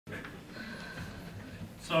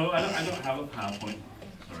So I don't have a PowerPoint.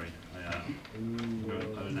 Sorry.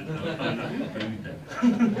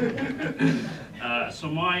 So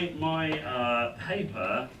my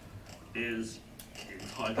paper is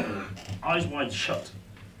entitled Eyes Wide Shut,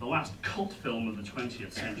 the last cult film of the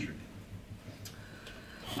 20th century.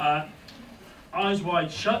 Eyes Wide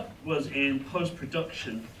Shut was in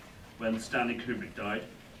post-production when Stanley Kubrick died,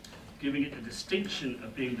 giving it the distinction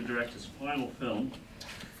of being the director's final film.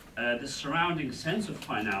 The surrounding sense of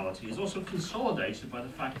finality is also consolidated by the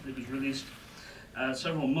fact that it was released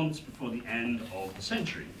several months before the end of the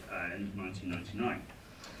century, end of 1999.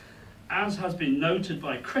 As has been noted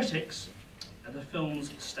by critics, the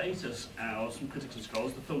film's status, or some critics and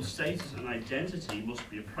scholars, the film's status and identity must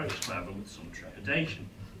be approached, however, with some trepidation.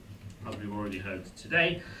 As we've already heard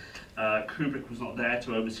today, Kubrick was not there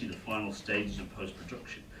to oversee the final stages of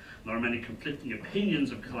post-production. There are many conflicting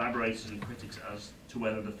opinions of collaborators and critics as to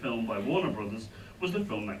whether the film by Warner Brothers was the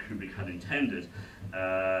film that Kubrick had intended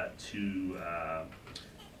the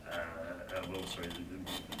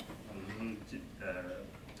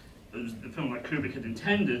film that Kubrick had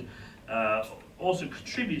intended also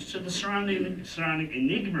contributes to the surrounding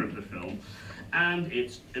enigma of the film and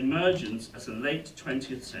its emergence as a late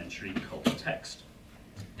 20th century cult text.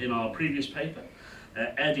 In our previous paper,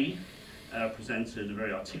 Eddie presented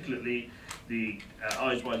very articulately the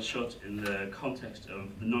Eyes Wide Shut in the context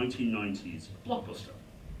of the 1990s blockbuster.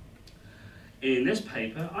 In this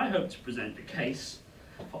paper, I hope to present the case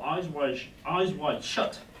for Eyes Wide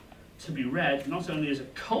Shut to be read not only as a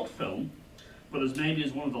cult film, but as maybe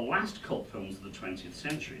as one of the last cult films of the 20th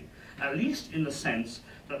century, at least in the sense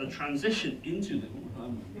that the transition into the...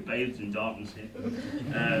 I'm bathed in darkness here.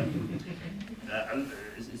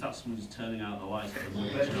 Is that someone just turning out the lights?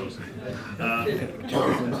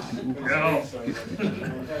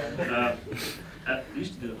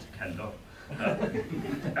 Used to do it to Ken Dodd.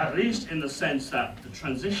 At least in the sense that the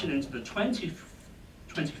transition into the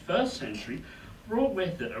 21st century brought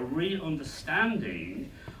with it a real understanding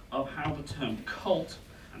of how the term cult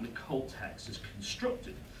and the cult text is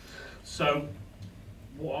constructed. So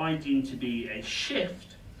what I deem to be a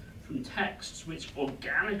shift from texts which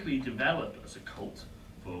organically develop as a cult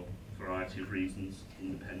for a variety of reasons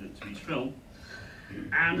independent to each film,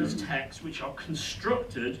 and as texts which are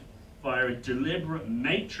constructed via a deliberate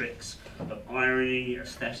matrix of irony,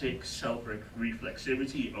 aesthetics,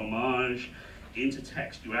 self-reflexivity, homage,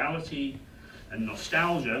 intertextuality, and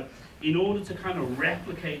nostalgia, in order to kind of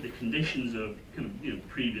replicate the conditions of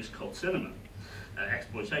previous cult cinema,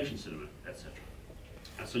 exploitation cinema, etc.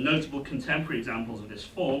 So notable contemporary examples of this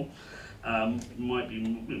form might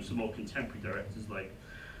be some more contemporary directors like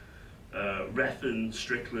Refn,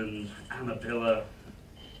 Strickland, Anna Biller.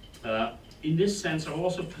 In this sense, I've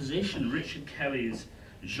also positioned Richard Kelly's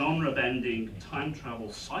genre-bending time travel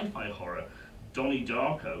sci-fi horror, Donnie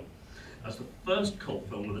Darko, as the first cult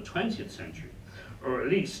film of the 20th century, or at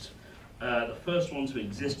least the first one to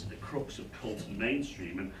exist at the crux of cult and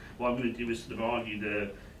mainstream. And what I'm going to do is sort of argue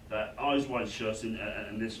that Eyes Wide Shut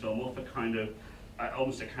in this film offer kind of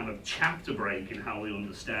almost a kind of chapter break in how we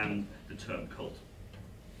understand the term cult.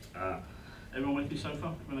 Everyone with me so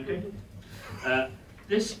far? Everyone okay?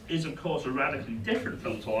 This is, of course, a radically different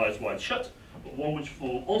film to Eyes Wide Shut, but one which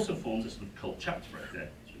also forms this sort of cult chapter break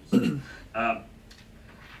there.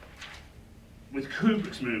 With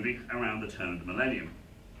Kubrick's movie around the turn of the millennium.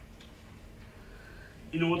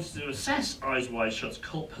 In order to assess Eyes Wide Shut's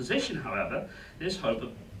cult position, however, this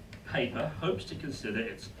paper hopes to consider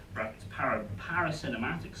its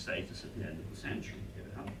paracinematic status at the end of the century,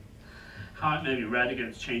 how it may be read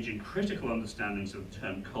against changing critical understandings of the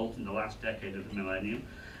term cult in the last decade of the millennium,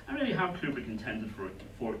 and really how Kubrick intended for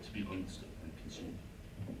it to be understood and consumed.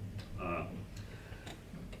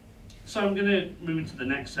 So I'm going to move into the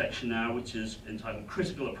next section now, which is entitled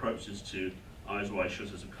Critical Approaches to Eyes Wide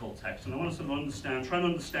Shut as a Cult Text. And I want to sort of try and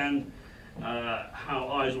understand how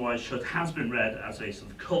Eyes Wide Shut has been read as a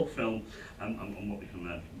sort of cult film and what we can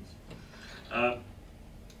learn from this.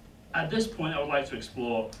 At this point, I would like to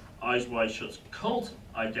explore Eyes Wide Shut's cult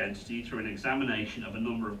identity through an examination of a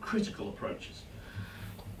number of critical approaches.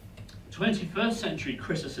 21st century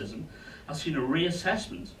criticism has seen a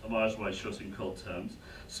reassessment of Eyes Wide Shut in cult terms,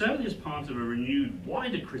 certainly as part of a renewed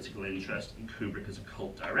wider critical interest in Kubrick as a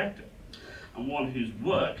cult director, and one whose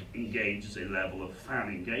work engages a level of fan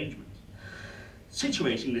engagement,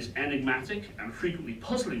 situating this enigmatic and frequently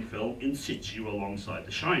puzzling film in situ alongside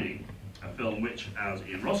The Shining, a film which, as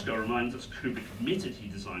Ian Roscoe reminds us, Kubrick admitted he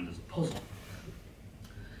designed as a puzzle.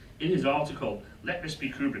 In his article, Let This Be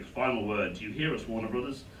Kubrick's Final Word, Do You Hear Us, Warner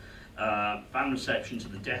Brothers?, fan reception to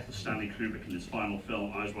the death of Stanley Kubrick in his final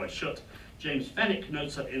film, Eyes Wide Shut. James Fennick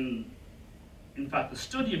notes that in fact, the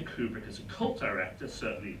study of Kubrick as a cult director,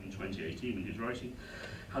 certainly in 2018 when he was writing,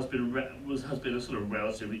 has been a sort of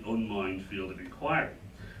relatively unmined field of inquiry,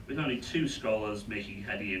 with only two scholars making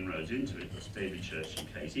heady inroads into it, that's David Church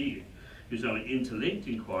and Kate Egan, whose only interlinked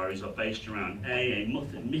inquiries are based around a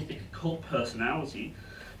mythic cult personality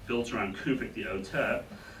built around Kubrick the auteur,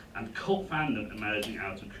 and cult fandom emerging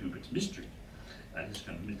out of Kubrick's mystery, and his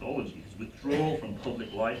kind of mythology, his withdrawal from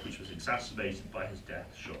public life, which was exacerbated by his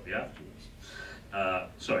death shortly afterwards.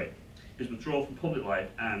 His withdrawal from public life,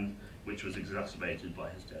 and which was exacerbated by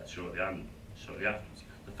his death shortly afterwards.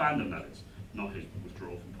 The fandom, that is, not his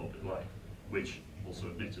withdrawal from public life, which also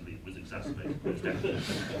admittedly was exacerbated by his death.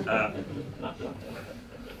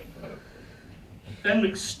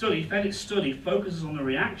 Fennick's study focuses on the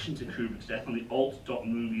reaction to Kubrick's death on the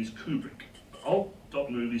alt.movies Kubrick,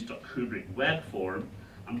 alt.movies.kubrick web forum,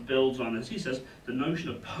 and builds on, as he says, the notion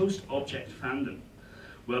of post-object fandom,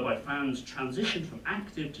 whereby fans transition from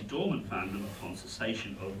active to dormant fandom upon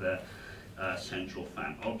cessation of their central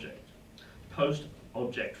fan object.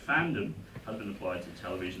 Post-object fandom has been applied to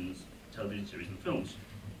television series and films.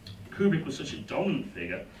 Kubrick was such a dominant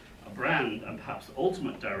figure, a brand, and perhaps the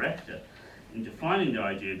ultimate director in defining the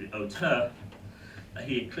idea of the auteur, that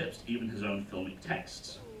he eclipsed even his own filmic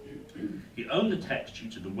texts. He owned the text due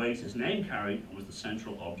to the weight his name carried and was the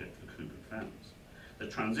central object for Kubrick fans. The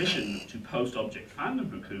transition to post-object fandom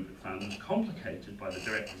for Kubrick fans was complicated by the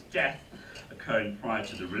director's death occurring prior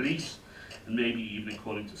to the release, and maybe even,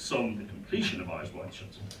 according to some, the completion of Eyes Wide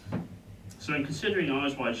Shut. So in considering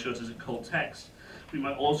Eyes Wide Shut as a cult text, we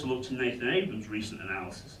might also look to Nathan Abrams' recent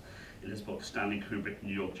analysis in his book Stanley Kubrick,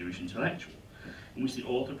 New York Jewish Intellectual, in which the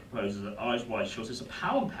author proposes that Eyes Wide Shut is a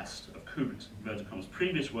palimpsest of Kubrick's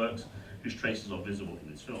previous works, whose traces are visible in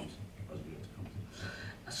his films.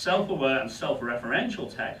 A self-aware and self-referential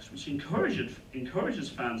text which encourages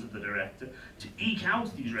fans of the director to eke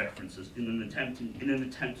out these references in an attempt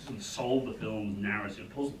to sort of solve the film's narrative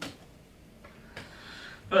puzzles.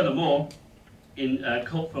 Furthermore, in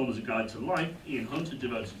Cult Film as a Guide to Life, Ian Hunter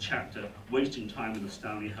devotes a chapter, Wasting Time in the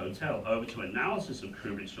Stanley Hotel, over to analysis of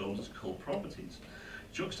Kubrick's films as cult properties,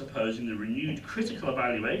 juxtaposing the renewed critical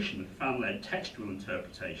evaluation with fan-led textual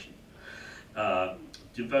interpretation,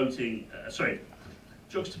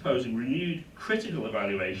 juxtaposing renewed critical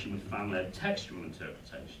evaluation with fan-led textual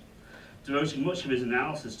interpretation, devoting much of his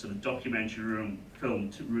analysis to the documentary film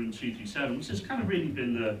Room 237, which has kind of really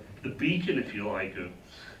been the beacon, if you like, of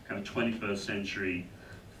kind of 21st century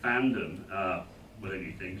fandom, whatever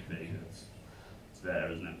you think of it, it's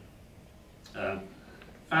there, isn't it?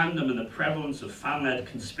 Fandom and the prevalence of fan-led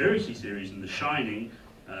conspiracy theories in The Shining,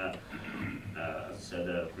 as I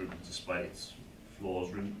said, despite its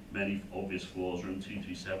flaws, many obvious flaws, Room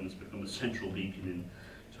 237 has become a central beacon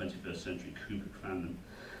in 21st century Kubrick fandom,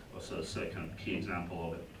 or so a kind of key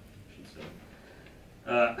example of it, I should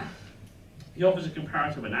say. He offers a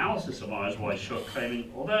comparative analysis of Eyes Wide Shut,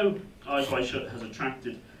 claiming, although Eyes Wide Shut has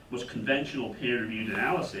attracted much conventional peer-reviewed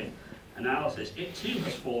analysis, it too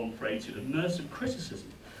has fallen prey to immersive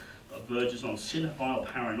criticism that verges on cinephile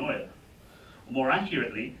paranoia. Or more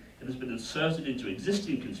accurately, it has been inserted into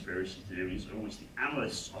existing conspiracy theories of which the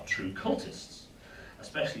analysts are true cultists,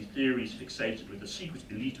 especially theories fixated with the secret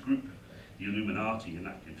elite group, the Illuminati, in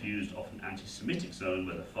that confused, often anti-Semitic zone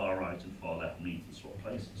where the far right and far left meet and swap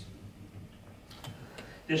places.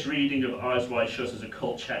 This reading of Eyes Wide Shut as a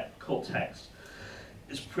cult text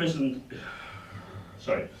is filtered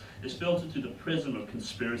through the prism of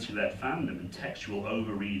conspiracy-led fandom and textual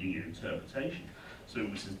over-reading and interpretation, so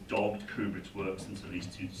which has dogged Kubrick's work since at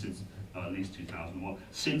least 2001,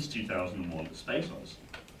 since 2001, The Space Odyssey,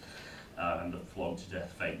 and the flogged to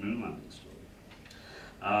death fake moon landing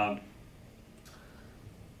story.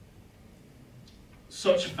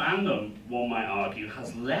 Such fandom, one might argue,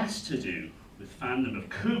 has less to do with fandom of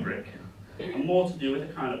Kubrick and more to do with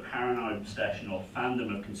a kind of paranoid obsession or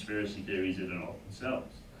fandom of conspiracy theories in and of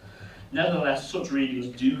themselves. Nevertheless, such readings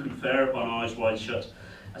do confer upon Eyes Wide Shut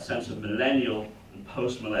a sense of millennial and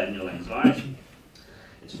post-millennial anxiety.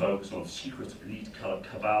 Its focus on secret elite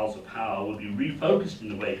cabals of power will be refocused in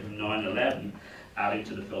the wake of 9/11, adding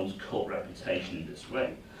to the film's cult reputation in this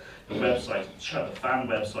way. The fan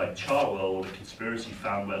website Chartworld, or the conspiracy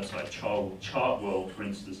fan website Chartworld, for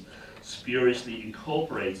instance, spuriously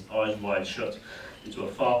incorporates Eyes Wide Shut into a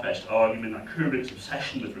far-fetched argument that Kubrick's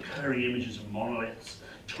obsession with recurring images of monoliths,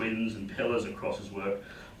 twins, and pillars across his work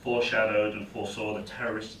foreshadowed and foresaw the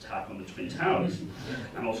terrorist attack on the Twin Towers,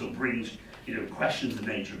 and also brings, questions the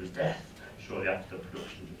nature of his death shortly after the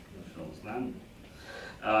production of the film's landing.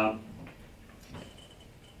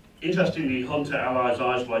 Interestingly, Hunter allies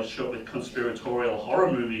Eyes Wide Shut with conspiratorial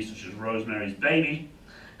horror movies such as Rosemary's Baby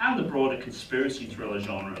and the broader conspiracy thriller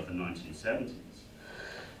genre of the 1970s.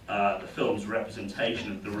 The film's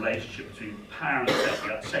representation of the relationship between power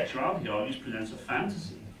and sexuality, he argues, presents a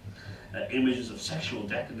fantasy. Images of sexual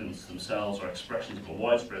decadence themselves are expressions of a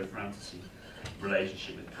widespread fantasy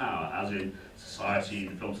relationship with power, as in Society,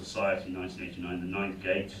 the film Society, 1989, The Ninth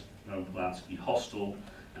Gate, Roman Polanski, Hostel,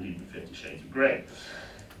 and even 50 Shades of Grey,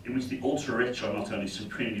 in which the ultra-rich are not only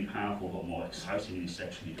supremely powerful but more excitingly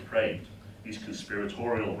sexually depraved. These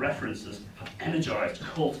conspiratorial references have energized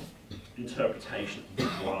cult interpretation of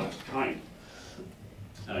the wild kind.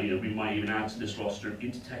 We might even add to this roster of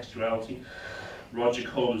intertextuality Roger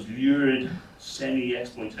Corman's lurid,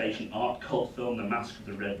 semi-exploitation art cult film The Mask of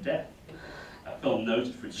the Red Death, a film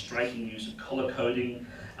noted for its striking use of colour coding,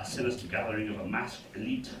 a sinister gathering of a masked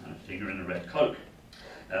elite and a figure in a red cloak.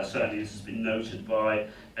 Certainly this has been noted by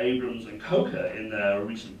Abrams and Coker in their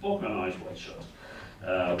recent book on Eyes Wide Shut,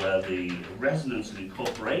 where the resonance and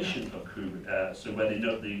incorporation of Kubrick, where they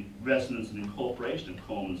note the resonance and incorporation of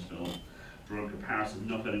Corman's film, draw comparisons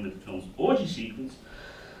not only with the film's orgy sequence,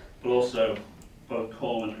 but also both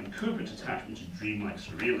Corman and Kubrick's attachment to dreamlike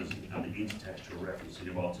surrealism and the intertextual referencing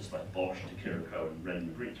of artists like Bosch, De Chirico, and Red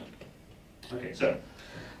Magritte. Okay, so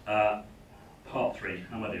part 3,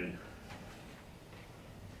 how am I doing?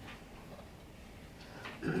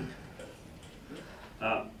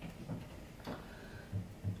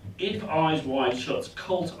 If Eyes Wide Shut's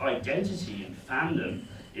cult identity and fandom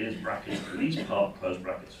is, brackets, at least part, close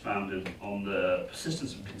brackets, founded on the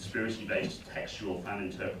persistence of conspiracy-based textual fan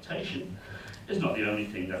interpretation, is not the only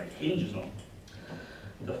thing that it hinges on.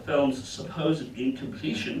 The film's supposed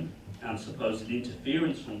incompletion and supposed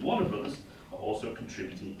interference from Warner Brothers are also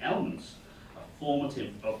contributing elements,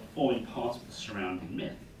 of forming part of the surrounding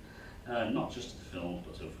myth, not just of the film,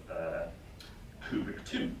 but of Kubrick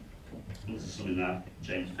too. And this is something that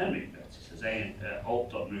James Fenwick notes. He says,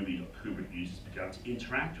 alt.movie.kubrick users began to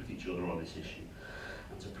interact with each other on this issue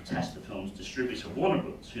and to protest the film's distributor Warner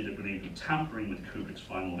Brothers, who they believed were tampering with Kubrick's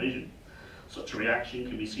final vision. Such a reaction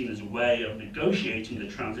can be seen as a way of negotiating the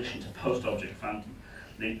transition to post-object fandom,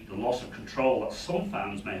 the loss of control that some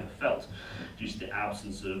fans may have felt due to the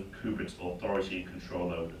absence of Kubrick's authority and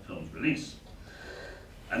control over the film's release.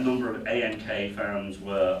 A number of ANK fans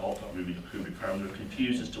Kubrick fans were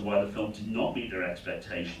confused as to why the film did not meet their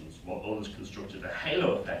expectations, while others constructed a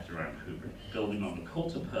halo effect around Kubrick, building on the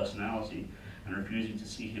cult of personality and refusing to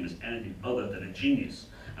see him as anything other than a genius,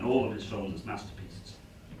 and all of his films as masterpieces.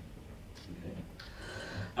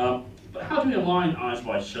 Okay. But how do we align Eyes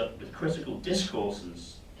Wide Shut with critical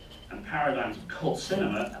discourses and paradigms of cult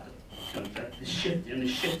cinema at the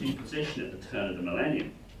shifting position at the turn of the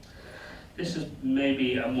millennium? This is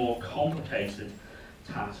maybe a more complicated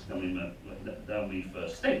task than we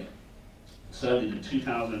first think. Certainly the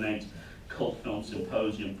 2008 cult film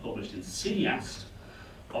Symposium, published in Cineast,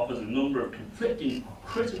 offers a number of conflicting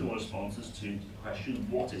critical responses to the question,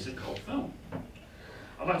 what is a cult film?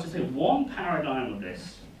 I'd like to take one paradigm of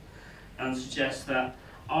this and suggest that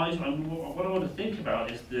what I want to think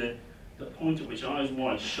about is the point at which Eyes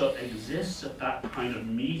Wide Shut exists at that kind of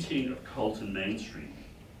meeting of cult and mainstream.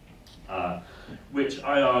 Which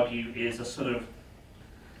I argue is a sort of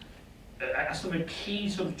a key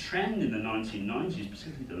sort of trend in the 1990s,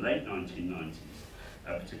 particularly the late 1990s,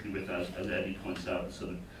 particularly with, as Eddie points out, the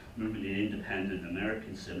sort of movement in independent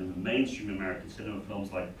American cinema, mainstream American cinema,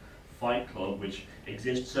 films like Fight Club, which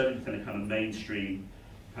exist certainly within a kind of mainstream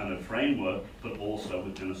kind of framework, but also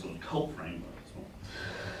within a sort of cult framework as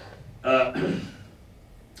well.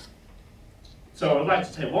 So I'd like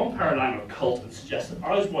to take one paradigm of cult and suggest that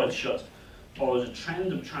Eyes Wide Shut follows a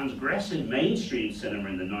trend of transgressive mainstream cinema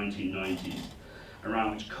in the 1990s,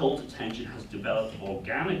 around which cult attention has developed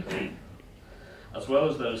organically, as well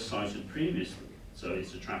as those cited previously. So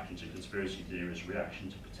its attraction to conspiracy theorists, reaction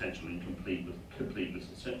to potential completeness,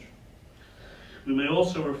 etc. We may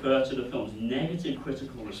also refer to the film's negative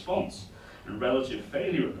critical response and relative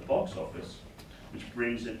failure at the box office, which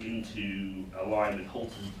brings it into line with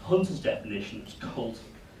Hunter's definition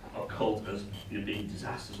of cult as being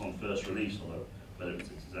disasters on first release, although whether it's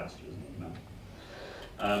a disaster is another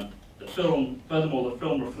matter. Furthermore, the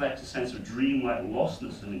film reflects a sense of dreamlike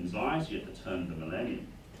lostness and anxiety at the turn of the millennium,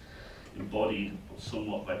 embodied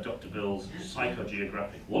somewhat by Dr. Bill's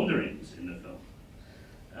psychogeographic wanderings in the film.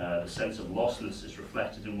 The sense of lostness is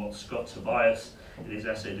reflected in what Scott Tobias, in his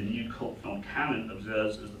essay The New Cult Film Canon,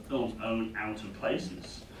 observes as the film's own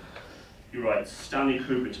out-of-placeness. He writes, Stanley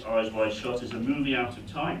Kubrick's Eyes Wide Shut is a movie out of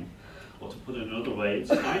time, or to put it another way, it's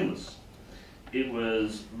timeless. It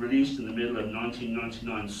was released in the middle of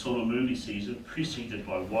 1999 summer movie season, preceded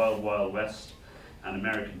by Wild Wild West and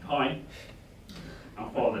American Pie,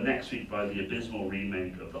 and followed the next week by the abysmal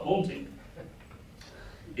remake of The Haunting.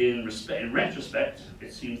 In retrospect,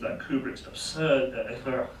 it seems that Kubrick's absurd that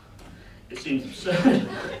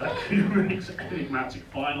Kubrick's enigmatic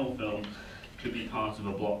final film could be part of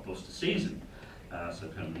a blockbuster season. So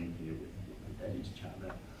coming here with Eddie to chat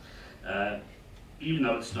there. Even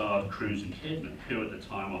though it starred Cruise and Kidman, who at the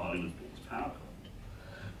time were Hollywood's biggest power couple.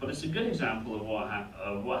 But it's a good example of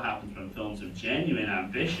what happens when films of genuine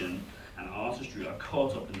ambition and artistry are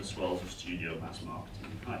caught up in the swirls of studio mass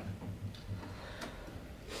marketing hype.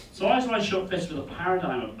 So Eyes Wide Shut fits with a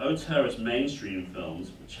paradigm of auteurist mainstream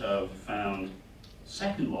films which have found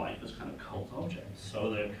second life as kind of cult objects.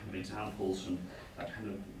 So there are kind of examples from that kind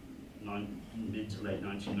of mid to late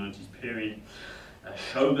 1990s period.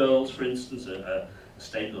 Showgirls, for instance, a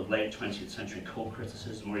staple of late 20th century cult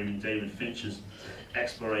criticism, or even David Fincher's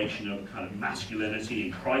exploration of kind of masculinity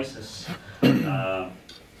in crisis.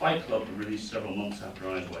 Fight Club was released several months after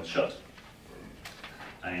Eyes Wide Shut,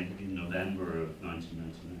 in November of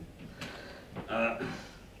 1999.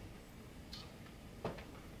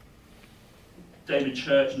 David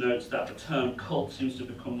Church notes that the term cult seems to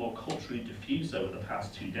have become more culturally diffuse over the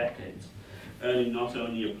past 2 decades, earning not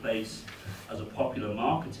only a place as a popular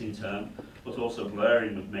marketing term, but also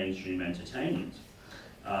blurring with mainstream entertainment,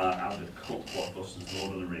 as with cult blockbusters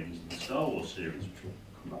Lord of the Rings and the Star Wars series, which we'll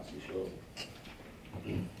come back to shortly.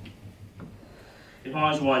 If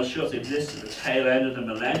Eyes Wide Shut exists at the tail end of the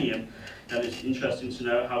millennium, then it's interesting to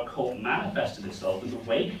know how cult manifested itself in the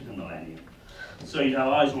wake of the millennium. So you have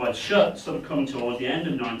Eyes Wide Shut sort of coming towards the end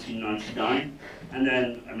of 1999, and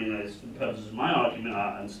then, I mean, for the purposes of my argument,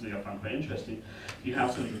 and something I find quite interesting, you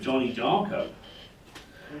have something Johnny Darko,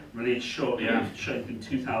 released shortly after, in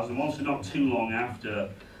 2001, so not too long after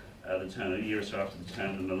the turn of the year or so after the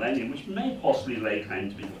turn of the millennium, which may possibly lay claim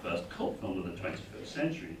to be the first cult film of the 21st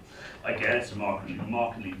century. Again, it's a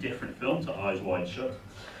markedly different film to Eyes Wide Shut.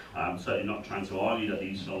 I'm certainly not trying to argue that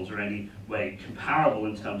these films are any way comparable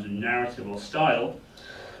in terms of narrative or style,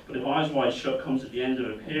 but if Eyes Wide Shut comes at the end of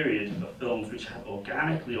a period of films which have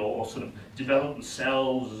organically or sort of developed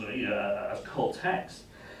themselves as, as cult texts,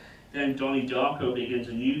 then Donnie Darko begins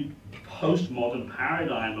a new postmodern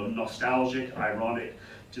paradigm of nostalgic, ironic,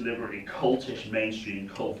 deliberately cultish mainstream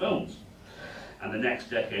cult films. And the next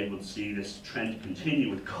decade would see this trend continue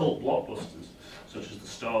with cult blockbusters, such as the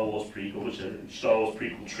Star Wars prequel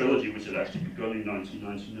trilogy, which had actually begun in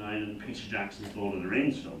 1999, and Peter Jackson's Lord of the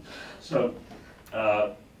Rings film. So,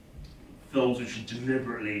 films which are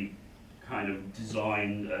deliberately kind of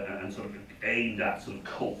designed and sort of aimed at sort of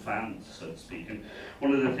cult fans, so to speak. And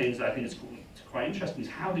one of the things that I think is quite interesting is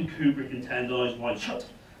how did Kubrick intend Eyes Wide Shut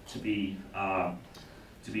to be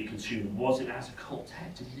consumed? Was it as a cult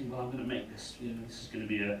text? Did he think, well, I'm going to make this, this is going to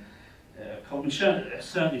be a cult? And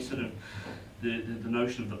certainly sort of the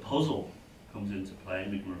notion of the puzzle comes into play,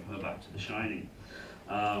 and we can refer back to The Shining.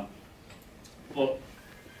 But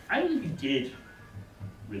I don't think he did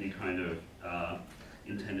really kind of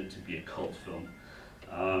intend it to be a cult film.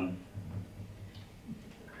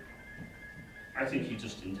 I think he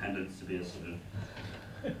just intended it to be a sort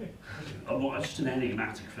of just an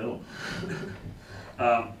enigmatic film.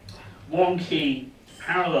 One key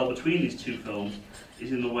parallel between these two films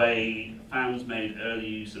is in the way fans made early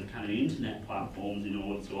use of kind of internet platforms in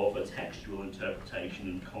order to offer textual interpretation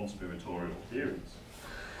and conspiratorial theories.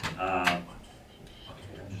 Okay, I'm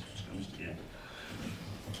just yeah.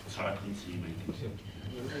 Sorry, I couldn't see you.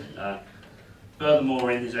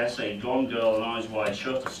 Furthermore, in his essay Gone Girl and Eyes Wide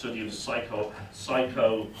Shut, a study of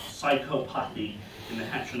psychopathy in the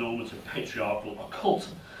heteronormative patriarchal occult,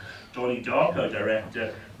 Donnie Darko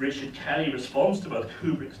director Richard Kelly responds to both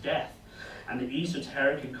Kubrick's death and the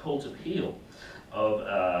esoteric and cult appeal of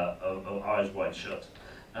Eyes Wide Shut,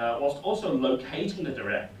 whilst also locating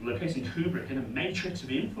Kubrick in a matrix of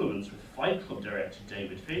influence with Fight Club director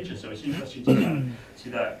David Fincher. So it's interesting to kind of see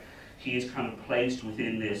that he is kind of placed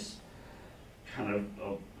within this kind of,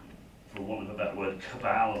 for want of a better word,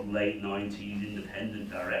 cabal of late 90s independent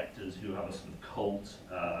directors who have a sort of cult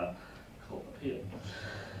appeal.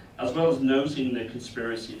 As well as noting the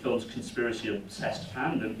film's conspiracy-obsessed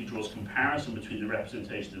fandom, he draws comparison between the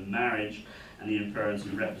representation of marriage and the inference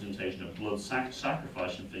and representation of blood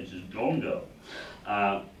sacrifice in Fincher's Gone Girl,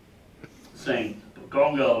 saying, but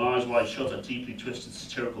Gone Girl and Eyes Wide Shut are deeply twisted,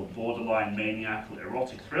 satirical, borderline, maniacal,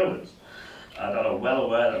 erotic thrillers that are well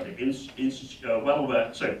aware that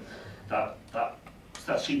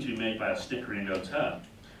that seem to be made by a snickering auteur,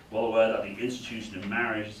 well aware that the institution of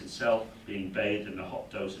marriage is itself being bathed in a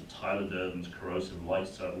hot dose of Tyler Durden's corrosive light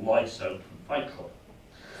soap from Fight Club.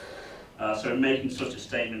 So in making such a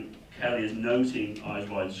statement, Kelly is noting Eyes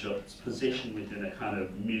Wide Shut's position within a kind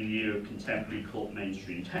of milieu of contemporary cult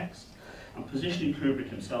mainstream text, and positioning Kubrick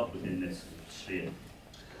himself within this sphere.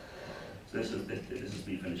 So this is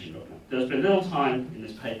me finishing up now. There's been little time in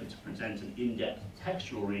this paper to present an in-depth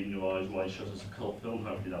textual reading of Eyes Wide Shut as a cult film.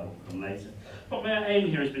 Hopefully that will come later. But my aim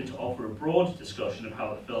here has been to offer a broad discussion of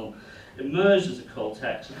how the film emerged as a cult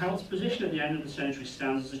text and how its position at the end of the century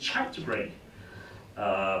stands as a chapter break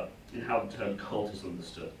in how the term cult is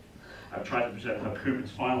understood. I've tried to present how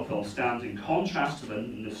Kubrick's final film stands in contrast to the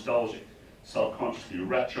nostalgic, self-consciously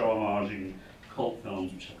retro-homaging cult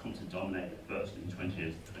films which have come to dominate the first in 20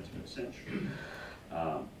 years of the 21st century,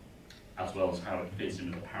 as well as how it fits in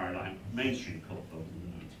with the paradigm of mainstream cult films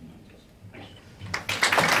in the